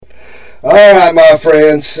All right, my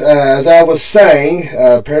friends. As I was saying,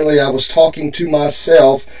 apparently I was talking to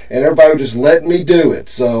myself, and everybody was just letting me do it.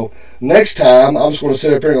 So next time, I'm just going to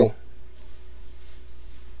sit up here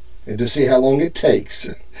and just see how long it takes.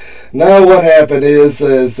 Now, what happened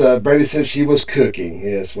is Brandy said she was cooking.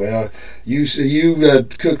 Yes, well, you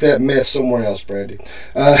cook that mess somewhere else, Brandy.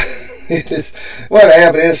 Uh, it is, what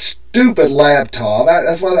happened is stupid laptop.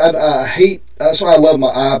 That's why I hate. That's why I love my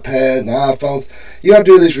iPad and iPhones. You have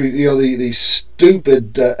to do these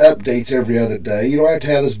stupid updates every other day. You don't have to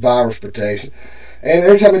have this virus protection. And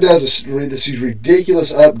every time it does these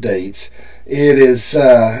ridiculous updates,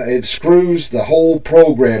 it screws the whole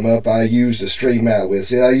program up I use to stream out with.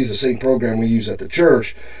 See, I use the same program we use at the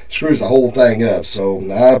church. It screws the whole thing up, so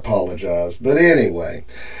I apologize. But anyway,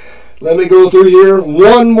 let me go through here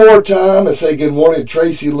one more time and say good morning to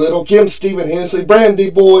Tracy Little, Kim Stephen Hensley, Brandy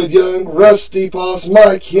Boyd Young, Rusty Poss,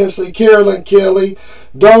 Mike Hensley, Carolyn Kelly,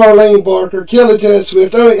 Darlene Barker, Kelly Janet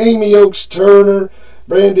Swift, Amy Oaks Turner,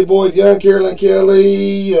 Brandy Boyd Young, Carolyn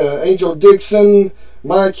Kelly, Angel Dixon,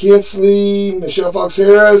 Mike Hensley, Michelle Fox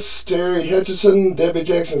Harris, Terry Hutchison, Debbie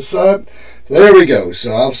Jackson Sut. So there we go.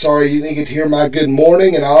 So I'm sorry you didn't get to hear my good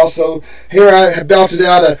morning, and also here I belted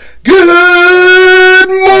out a good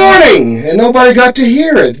morning, and nobody got to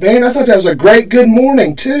hear it. Man, I thought that was a great good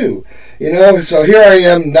morning too. So here I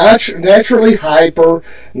am, naturally hyper.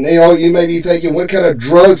 You may be thinking, what kind of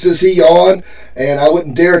drugs is he on? And I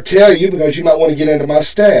wouldn't dare tell you because you might want to get into my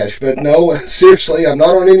stash. But no, seriously, I'm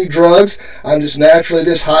not on any drugs. I'm just naturally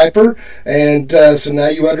this hyper. And so now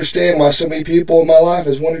you understand why so many people in my life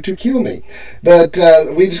has wanted to kill me. But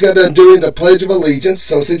we just got done doing the Pledge of Allegiance.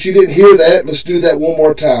 So since you didn't hear that, let's do that one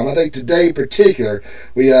more time. I think today in particular,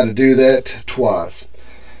 we ought to do that twice.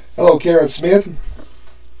 Hello, Karen Smith.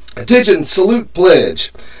 Attention, salute,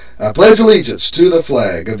 pledge. I pledge allegiance to the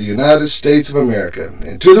flag of the United States of America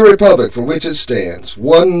and to the republic for which it stands,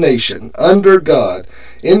 one nation, under God,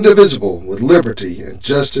 indivisible, with liberty and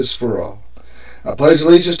justice for all. I pledge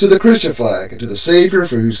allegiance to the Christian flag and to the Savior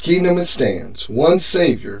for whose kingdom it stands, one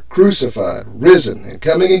Savior, crucified, risen, and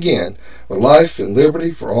coming again, with life and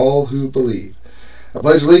liberty for all who believe. I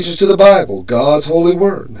pledge allegiance to the Bible, God's holy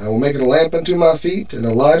word. I will make it a lamp unto my feet and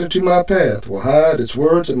a light unto my path. Will hide its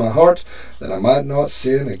words in my heart that I might not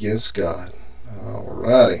sin against God. All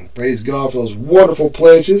righty. Praise God for those wonderful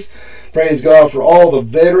pledges. Praise God for all the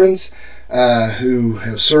veterans who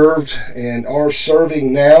have served and are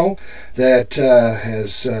serving now, that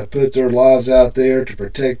has put their lives out there to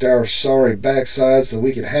protect our sorry backsides so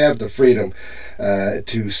we can have the freedom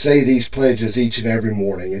to say these pledges each and every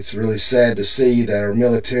morning. It's really sad to see that our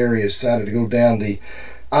military has decided to go down the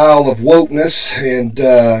aisle of wokeness, and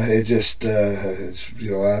I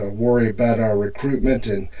worry about our recruitment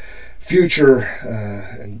and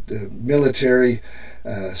future military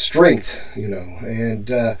strength, and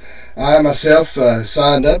I myself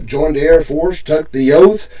signed up, joined the Air Force, took the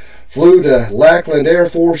oath, flew to Lackland Air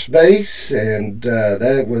Force Base, and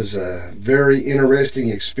that was a very interesting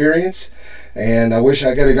experience. And I wish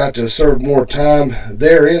I could have got to serve more time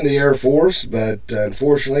there in the Air Force, but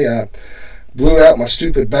unfortunately I blew out my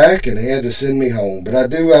stupid back and they had to send me home. But I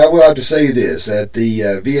will have to say this, that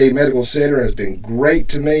the VA Medical Center has been great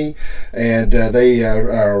to me, and they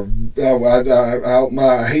are I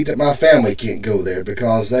hate that my family can't go there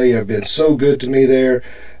because they have been so good to me there,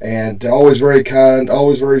 and always very kind,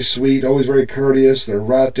 always very sweet, always very courteous. They're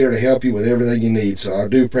right there to help you with everything you need. So I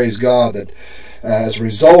do praise God that as a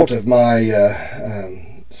result of my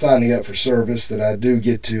signing up for service, that I do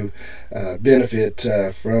get to benefit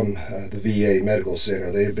from the VA Medical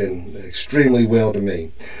Center. They've been extremely well to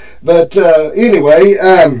me. But anyway,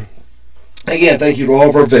 again, thank you to all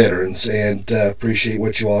of our veterans, and appreciate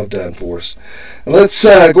what you all have done for us. Let's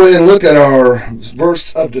go ahead and look at our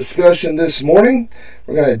verse of discussion this morning.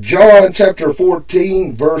 We're going to John chapter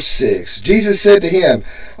 14, verse 6. Jesus said to him,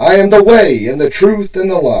 I am the way and the truth and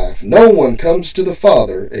the life. No one comes to the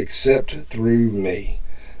Father except through me.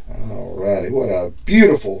 Alrighty, what a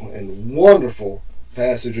beautiful and wonderful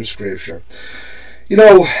passage of Scripture.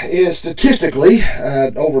 Statistically,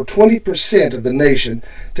 over 20% of the nation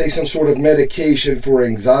takes some sort of medication for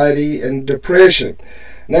anxiety and depression.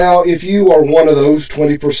 Now, if you are one of those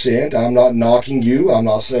 20%, I'm not knocking you. I'm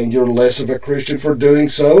not saying you're less of a Christian for doing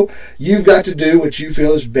so. You've got to do what you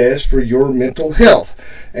feel is best for your mental health.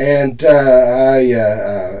 And there's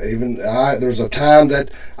a time that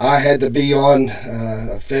I had to be on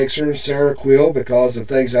Effexor, Seroquel, because of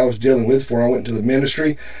things I was dealing with before I went into the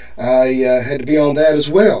ministry. I had to be on that as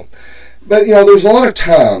well. But, there's a lot of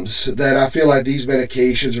times that I feel like these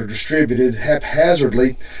medications are distributed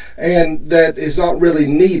haphazardly, and that is not really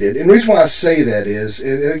needed. And the reason why I say that is,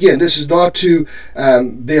 and again, this is not to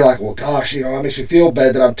be like, well, gosh, it makes me feel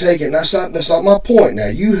bad that I'm taking it. That's not my point.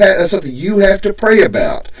 Now, that's something you have to pray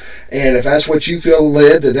about. And if that's what you feel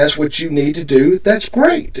led, that's what you need to do, that's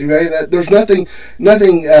great. There's nothing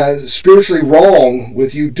spiritually wrong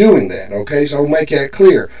with you doing that, okay? So I'll make that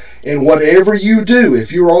clear. And whatever you do,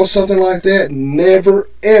 if you're on something like that, never,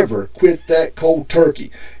 ever quit that cold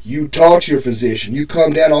turkey. You talk to your physician. You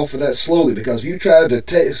come down off of that slowly, because if you try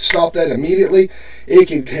to stop that immediately, it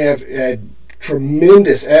can have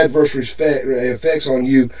tremendous adverse effects on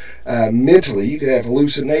you mentally. You can have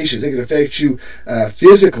hallucinations. It can affect you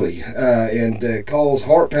physically and cause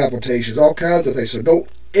heart palpitations, all kinds of things. So don't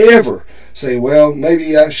ever say, well,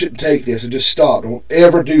 maybe I shouldn't take this, and just stop. Don't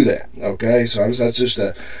ever do that, okay? So that's just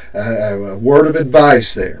a word of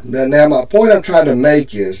advice there. Now, my point I'm trying to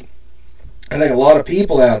make is, I think a lot of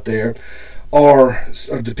people out there are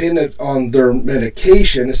dependent on their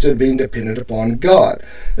medication instead of being dependent upon God.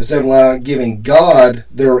 Instead of giving God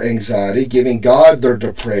their anxiety, giving God their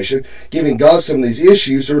depression, giving God some of these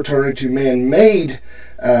issues, they're turning to man-made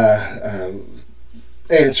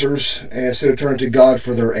answers instead of turning to God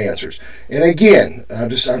for their answers. And again, I'm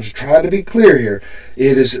just trying to be clear here.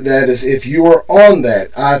 That is if you are on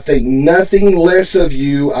that, I think nothing less of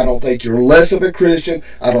you. I don't think you're less of a Christian.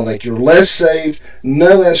 I don't think you're less saved.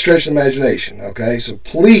 None of that stretch of imagination. Okay, so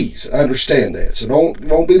please understand that. So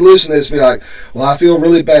don't be listening to this and be like, well, I feel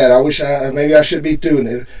really bad. Maybe I should be doing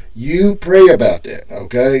it. You pray about that.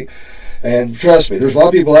 Okay, and trust me, there's a lot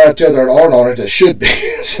of people out there that aren't on it that should be.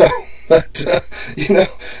 So. But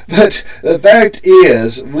the fact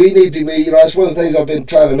is, we need to be, that's one of the things I've been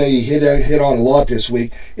trying to maybe hit on a lot this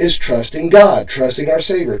week, is trusting God, trusting our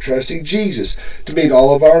Savior, trusting Jesus to meet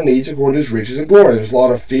all of our needs according to His riches and glory. There's a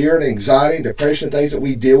lot of fear and anxiety and depression and things that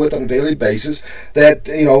we deal with on a daily basis that,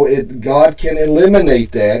 God can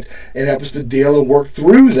eliminate that and help us to deal and work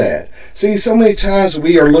through that. See, so many times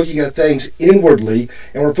we are looking at things inwardly,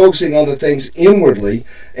 and we're focusing on the things inwardly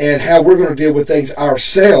and how we're going to deal with things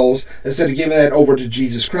ourselves, instead of giving that over to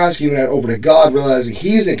Jesus Christ, giving that over to God, realizing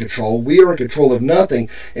He's in control. We are in control of nothing,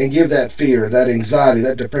 and give that fear, that anxiety,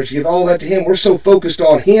 that depression, give all that to Him. We're so focused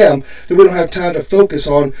on Him that we don't have time to focus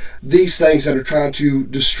on these things that are trying to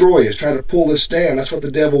destroy us, trying to pull us down. That's what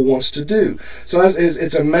the devil wants to do. So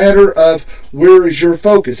it's a matter of, where is your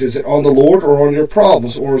focus? Is it on the Lord or on your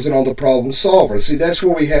problems, or is it on the problem solver? See, that's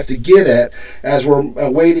where we have to get at as we're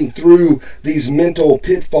wading through these mental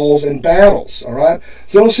pitfalls and battles, all right?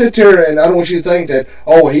 So don't sit there, and I don't want you to think that,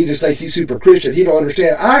 oh, he just thinks he's super Christian. He don't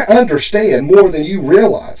understand. I understand more than you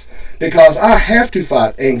realize, because I have to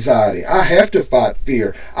fight anxiety. I have to fight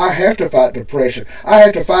fear. I have to fight depression. I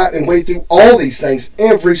have to fight and wade through all these things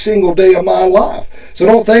every single day of my life. So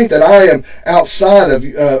don't think that I am outside of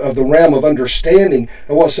the realm of understanding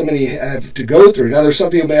of what so many have to go through. Now, there's some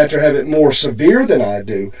people out there have it more severe than I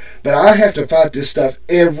do, but I have to fight this stuff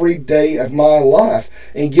every day of my life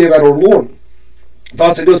and give out our Lord.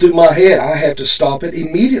 Thoughts that go through my head, I have to stop it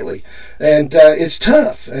immediately. And it's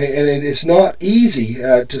tough, and it's not easy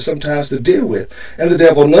to sometimes to deal with. And the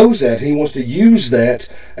devil knows that. He wants to use that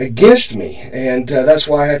against me. And that's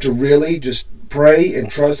why I have to really just pray and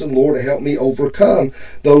trust in the Lord to help me overcome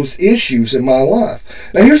those issues in my life.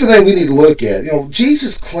 Now, here's the thing we need to look at.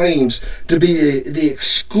 Jesus claims to be the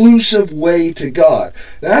exclusive way to God.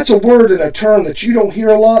 Now, that's a word and a term that you don't hear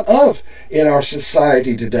a lot of in our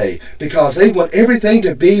society today, because they want everything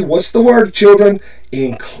to be, what's the word, children?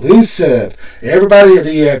 Inclusive. Everybody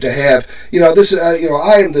that you have to have, this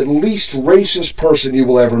I am the least racist person you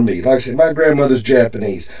will ever meet. Like I said, my grandmother's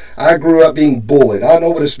Japanese. I grew up being bullied. I know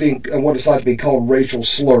what it's like to be called racial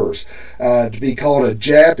slurs. To be called a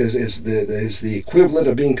Jap is the equivalent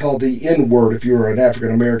of being called the N-word if you're an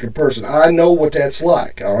African American person. I know what that's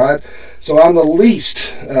like. All right, so I'm the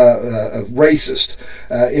least racist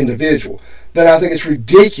individual. But I think it's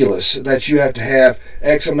ridiculous that you have to have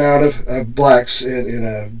X amount of blacks in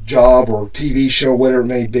a job or TV show, whatever it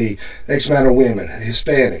may be, X amount of women,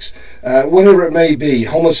 Hispanics, whatever it may be,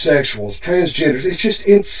 homosexuals, transgenders. It's just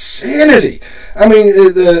insanity. I mean,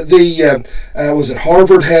 was it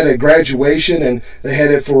Harvard had a graduation, and they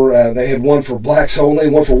had it for they had one for blacks only,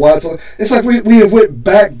 one for whites only. It's like we have went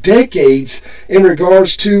back decades in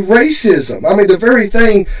regards to racism. I mean, the very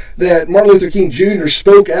thing that Martin Luther King Jr.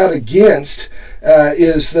 spoke out against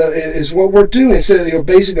is what we're doing. Instead of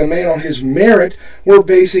basing a man on his merit, we're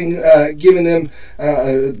basing giving them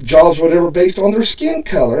jobs, whatever, based on their skin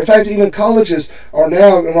color. In fact, even colleges are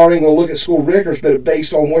now not even going to look at school records, but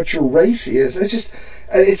based on what your race is.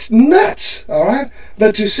 It's nuts, all right.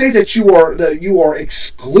 But to say that you are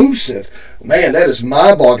exclusive Man, that is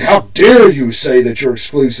mind-boggling. How dare you say that you're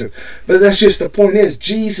exclusive? But that's just the point is,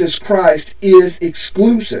 Jesus Christ is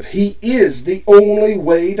exclusive. He is the only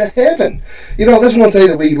way to heaven. That's one thing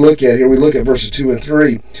that we look at here. We look at verses 2 and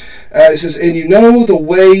 3. It says, and you know the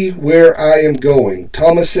way where I am going.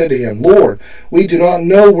 Thomas said to him, Lord, we do not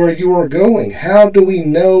know where you are going. How do we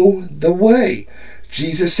know the way?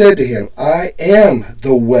 Jesus said to him, I am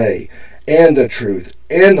the way and the truth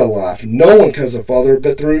and the life. No one comes to the Father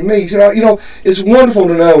but through me. So, it's wonderful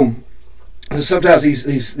to know that sometimes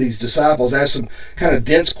these disciples ask some kind of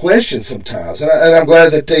dense questions sometimes, and I'm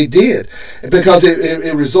glad that they did, because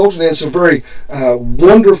it resulted in some very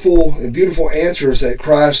wonderful and beautiful answers that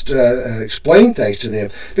Christ explained things to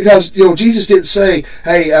them. Because Jesus didn't say,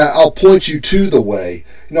 "Hey, I'll point you to the way."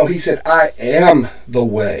 No, he said, "I am the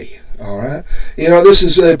way." All right, this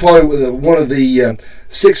is probably one of the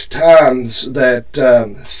 6 times that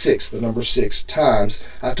the number 6 times.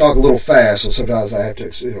 I talk a little fast, so sometimes I have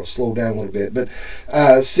to slow down a little bit. But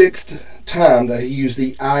 6th time that he used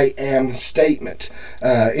the "I am" statement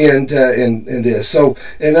in this. So,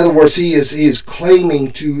 in other words, he is claiming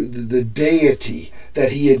to the deity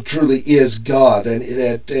that he truly is God, and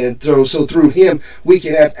so through him we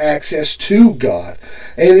can have access to God.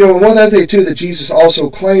 And one other thing too that Jesus also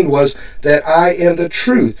claimed was that I am the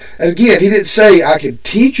truth. And again, he didn't say I could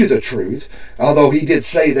teach you the truth, although he did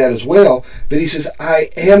say that as well. But he says I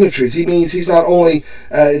am the truth. He means he's not only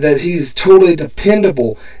that he's totally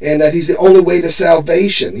dependable and that he's the only way to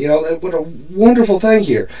salvation. What a wonderful thing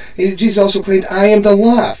here. And Jesus also claimed I am the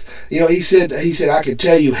life. He said I could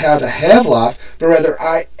tell you how to have life, but rather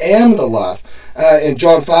I am the life. In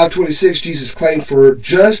John 5:26, Jesus claimed, for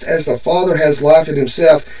just as the Father has life in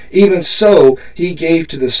himself, even so he gave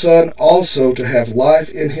to the Son also to have life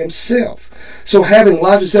in himself. So having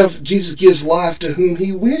life himself, Jesus gives life to whom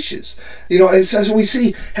he wishes. And so we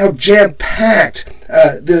see how jam-packed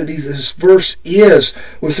this verse is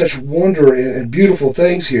with such wonder and beautiful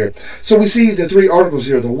things here. So we see the 3 articles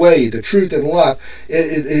here, the way, the truth, and life.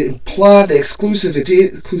 It imply the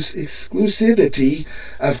exclusivity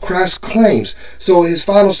of Christ's claims. So his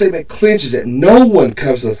final statement clinches that no one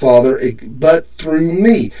comes to the Father but through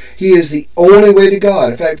me. He is the only way to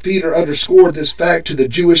God. In fact, Peter underscored this fact to the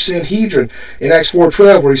Jewish Sanhedrin in Acts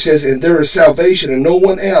 4:12, where he says, and there is salvation in no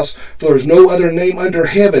one else, for there is no other name under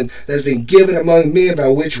heaven that has been given among men by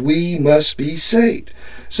which we must be saved.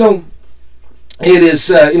 So it is,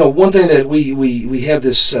 one thing that we have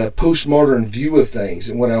this postmodern view of things,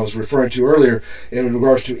 and what I was referring to earlier in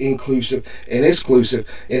regards to inclusive and exclusive.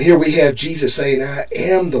 And here we have Jesus saying, I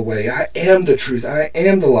am the way, I am the truth, I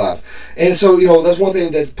am the life. And so, that's one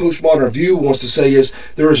thing that the postmodern view wants to say is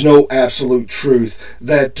there is no absolute truth,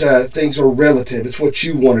 that things are relative. It's what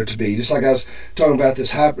you want it to be. Just like I was talking about to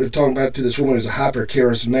this woman who's a hyper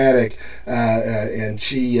charismatic, and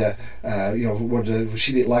she,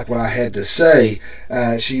 she didn't like what I had to say.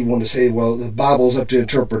 She wanted to say, well, the Bible's up to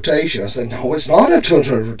interpretation. I said, no, it's not up to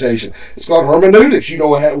interpretation. It's called hermeneutics. You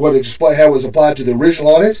know how it was applied to the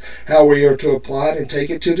original audience, how we are to apply it and take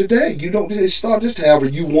it to today. It's not just however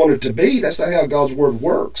you want it to be. That's not how God's Word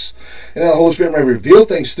works. And now the Holy Spirit may reveal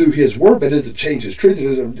things through His Word, but it doesn't change His truth. It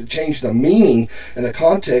doesn't change the meaning and the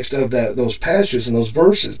context of those passages and those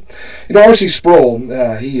verses. R.C. Sproul,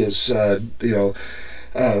 he is,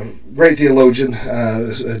 great theologian,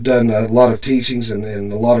 done a lot of teachings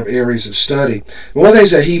and a lot of areas of study. One of the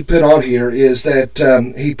things that he put on here is that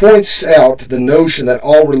he points out the notion that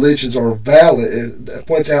all religions are valid.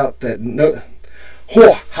 Points out that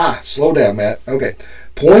slow down, Matt. Okay.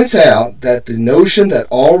 Points out that the notion that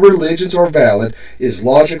all religions are valid is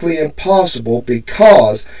logically impossible,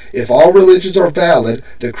 because if all religions are valid,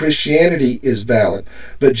 then Christianity is valid.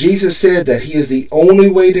 But Jesus said that He is the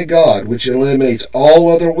only way to God, which eliminates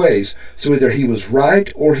all other ways. So either He was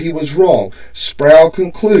right or He was wrong. Sproul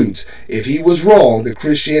concludes, if He was wrong, then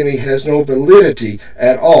Christianity has no validity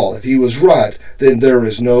at all. If He was right, then there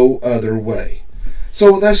is no other way.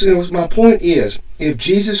 So that's my point is, if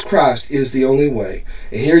Jesus Christ is the only way,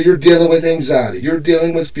 and here you're dealing with anxiety, you're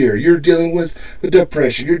dealing with fear, you're dealing with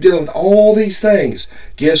depression, you're dealing with all these things,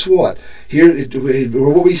 guess what? Here,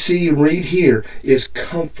 what we see and read here is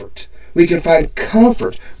comfort. We can find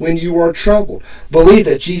comfort when you are troubled. Believe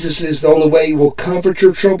that Jesus is the only way He will comfort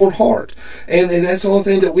your troubled heart. And that's the only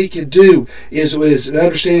thing that we can do is an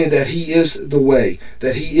understanding that He is the way,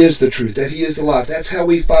 that He is the truth, that He is the life. That's how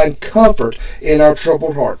we find comfort in our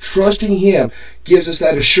troubled heart. Trusting Him gives us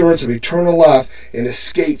that assurance of eternal life and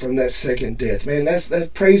escape from that second death. Man,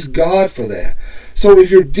 praise God for that. So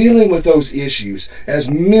if you're dealing with those issues, as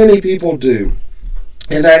many people do,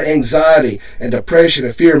 And that anxiety and depression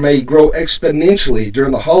and fear may grow exponentially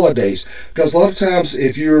during the holidays, because a lot of times,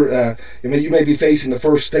 if you're, you may be facing the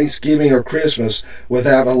first Thanksgiving or Christmas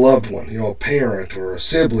without a loved one, a parent or a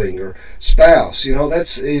sibling or spouse.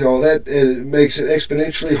 That makes it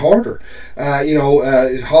exponentially harder.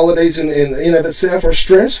 Holidays in of itself are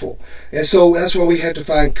stressful, and so that's why we have to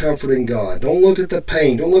find comfort in God. Don't look at the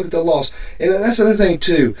pain. Don't look at the loss. And that's another thing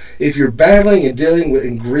too. If you're battling and dealing with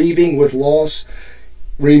and grieving with loss,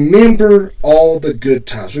 remember all the good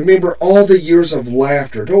times. Remember all the years of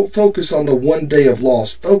laughter. Don't focus on the one day of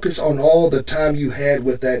loss. Focus on all the time you had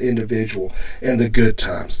with that individual and the good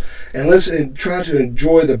times. And try to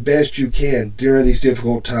enjoy the best you can during these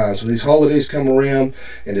difficult times. When these holidays come around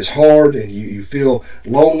and it's hard and you feel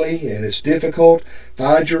lonely and it's difficult,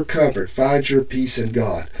 find your comfort, find your peace in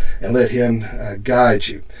God, and let Him guide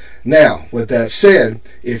you. Now, with that said,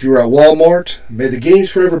 if you're at Walmart, may the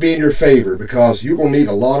games forever be in your favor, because you're going to need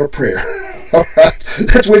a lot of prayer. All right?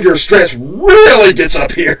 That's when your stress really gets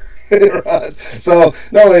up here. Right? So,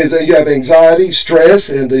 not only is that you have anxiety, stress,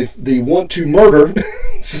 and the want to murder.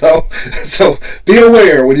 So be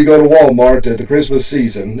aware when you go to Walmart at the Christmas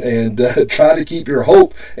season, and try to keep your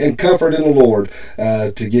hope and comfort in the Lord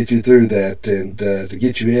to get you through that, and to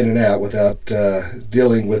get you in and out without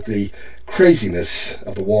dealing with the craziness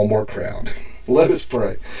of the Walmart crowd. Let us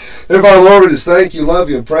pray. Heavenly Lord, we just thank you, love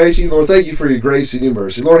you, and praise you. Lord, thank you for your grace and your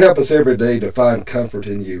mercy. Lord, help us every day to find comfort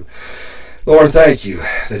in you. Lord, thank you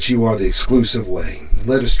that you are the exclusive way.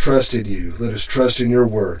 Let us trust in you. Let us trust in your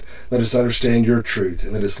word. Let us understand your truth,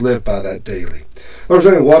 and let us live by that daily. Lord, if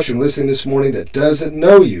anyone watching and listening this morning that doesn't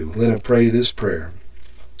know you, let him pray this prayer.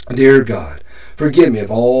 Dear God, forgive me of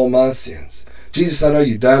all my sins. Jesus, I know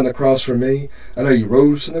you died on the cross for me. I know you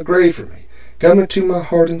rose from the grave for me. Come into my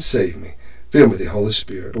heart and save me. Fill me with the Holy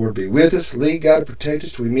Spirit. Lord, be with us, lead, guide, and protect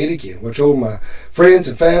us till we meet again. Watch over my friends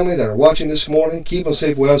and family that are watching this morning. Keep them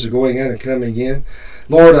safe while they're going out and coming in.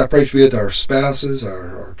 Lord, I pray to be with our spouses,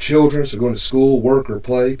 our children, so going to school, work, or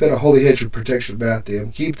play. Put a holy hedge of protection about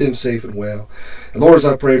them. Keep them safe and well. And Lord, as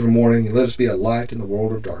I pray every morning, let us be a light in the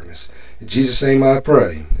world of darkness. In Jesus' name I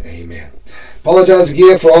pray. Amen. Apologize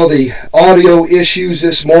again for all the audio issues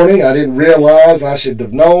this morning. I didn't realize. I should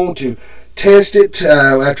have known to test it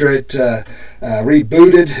after it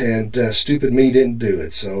rebooted, and stupid me didn't do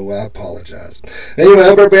it, so I apologize. Anyway, I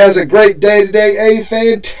hope everybody has a great day today, a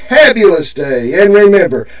fantabulous day, and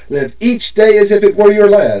remember, live each day as if it were your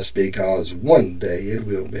last, because one day it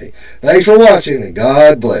will be. Thanks for watching, and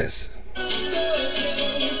God bless.